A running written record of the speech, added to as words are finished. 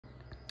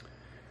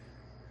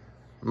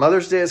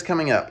Mother's Day is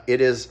coming up. It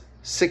is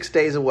 6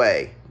 days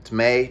away. It's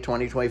May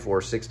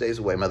 2024, 6 days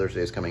away. Mother's Day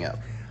is coming up.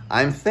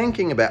 I'm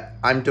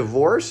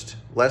divorced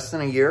less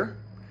than a year.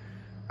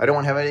 I don't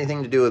want to have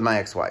anything to do with my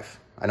ex-wife.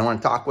 I don't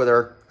want to talk with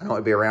her. I don't want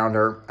to be around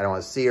her. I don't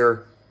want to see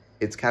her.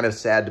 It's kind of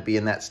sad to be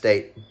in that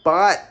state.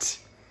 But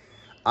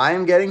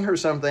I'm getting her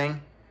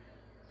something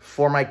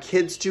for my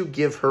kids to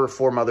give her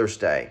for Mother's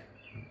Day.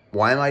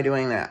 Why am I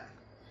doing that?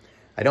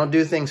 I don't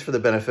do things for the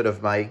benefit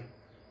of my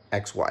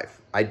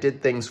ex-wife. I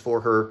did things for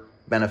her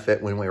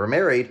benefit when we were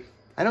married.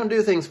 I don't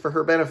do things for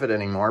her benefit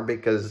anymore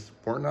because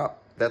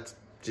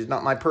she's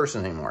not my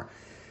person anymore.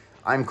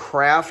 I'm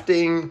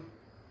crafting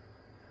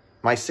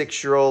my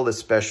 6-year-old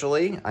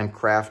especially. I'm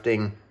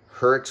crafting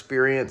her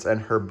experience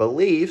and her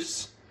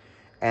beliefs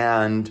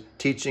and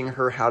teaching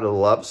her how to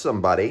love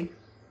somebody.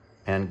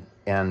 And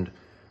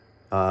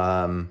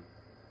I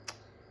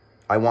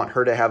want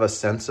her to have a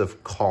sense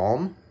of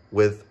calm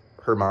with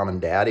her mom and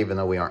dad, even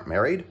though we aren't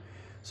married.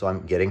 So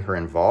I'm getting her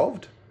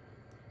involved.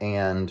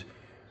 And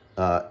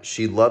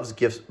she loves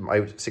gifts.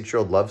 My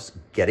 6-year-old loves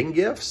getting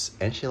gifts,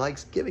 and she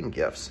likes giving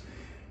gifts.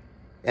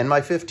 And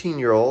my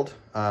 15-year-old,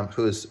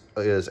 who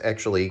is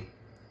actually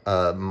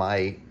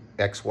my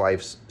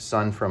ex-wife's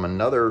son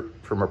from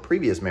a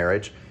previous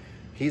marriage,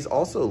 he's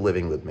also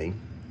living with me.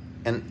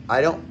 And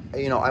I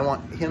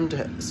want him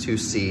to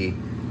see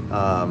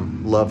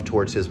love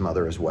towards his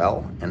mother as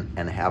well,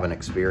 and have an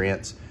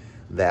experience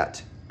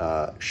that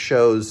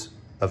shows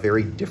a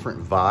very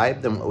different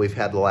vibe than what we've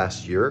had the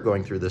last year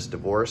going through this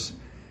divorce,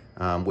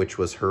 which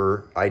was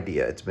her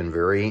idea. It's been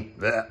very,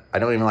 I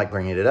don't even like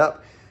bringing it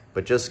up,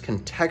 but just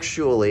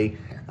contextually,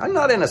 I'm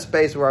not in a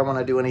space where I want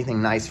to do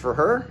anything nice for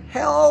her.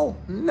 Hell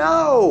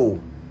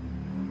no.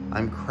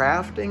 I'm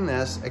crafting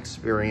this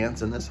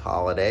experience and this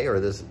holiday or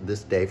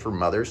this day for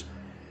mothers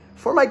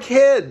for my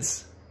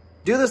kids.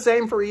 Do the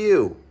same for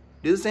you.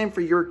 Do the same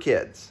for your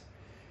kids.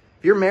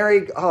 If you're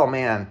married, oh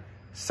man,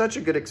 such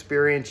a good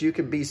experience. You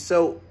can be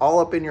so all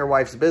up in your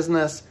wife's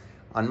business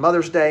on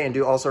Mother's Day and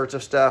do all sorts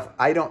of stuff.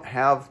 I don't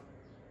have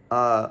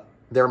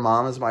their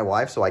mom as my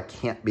wife, so I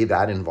can't be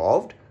that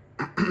involved.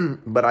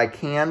 But I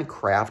can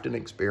craft an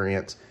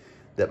experience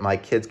that my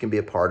kids can be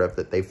a part of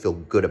that they feel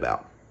good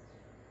about.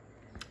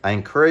 I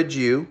encourage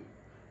you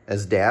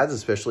as dads,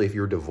 especially if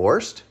you're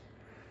divorced,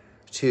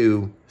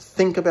 to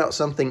think about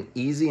something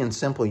easy and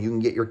simple you can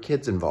get your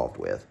kids involved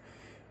with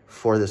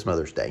for this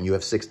Mother's Day. And you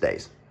have 6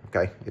 days,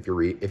 okay? If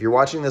you're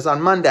watching this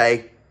on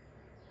Monday,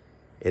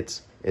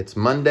 it's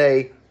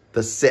Monday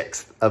the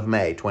 6th of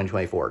May,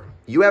 2024.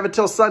 You have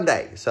until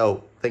Sunday,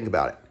 so think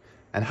about it.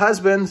 And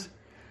husbands,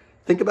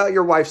 think about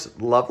your wife's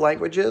love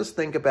languages.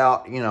 Think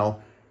about,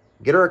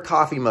 get her a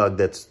coffee mug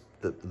that's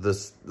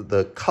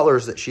the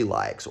colors that she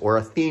likes, or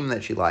a theme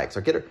that she likes,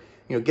 or get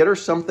her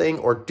something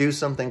or do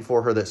something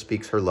for her that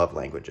speaks her love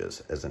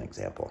languages, as an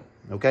example,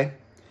 okay?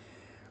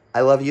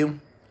 I love you.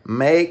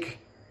 Make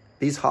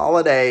these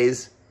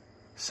holidays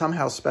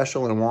somehow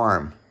special and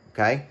warm,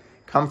 okay?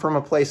 Come from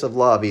a place of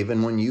love,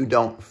 even when you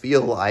don't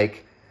feel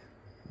like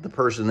the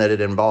person that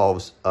it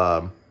involves,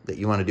 that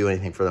you want to do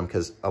anything for them,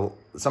 because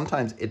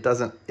sometimes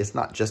it's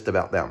not just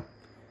about them.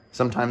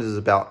 Sometimes it's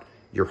about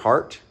your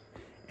heart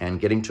and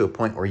getting to a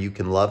point where you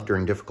can love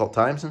during difficult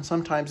times. And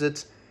sometimes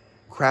it's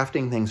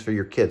crafting things for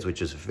your kids,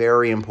 which is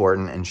very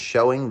important, and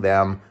showing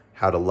them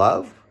how to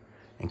love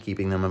and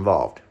keeping them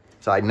involved.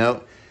 Side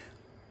note,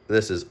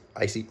 this is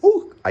icy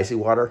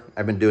water.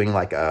 I've been doing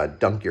like a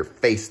dunk your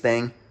face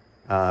thing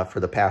for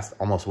the past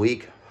almost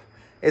week.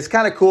 It's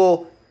kind of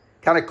cool,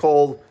 kind of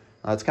cold.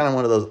 It's kind of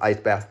one of those ice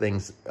bath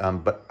things,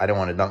 but I don't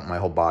want to dunk my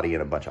whole body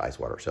in a bunch of ice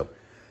water. So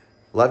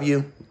love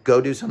you.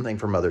 Go do something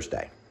for Mother's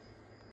Day.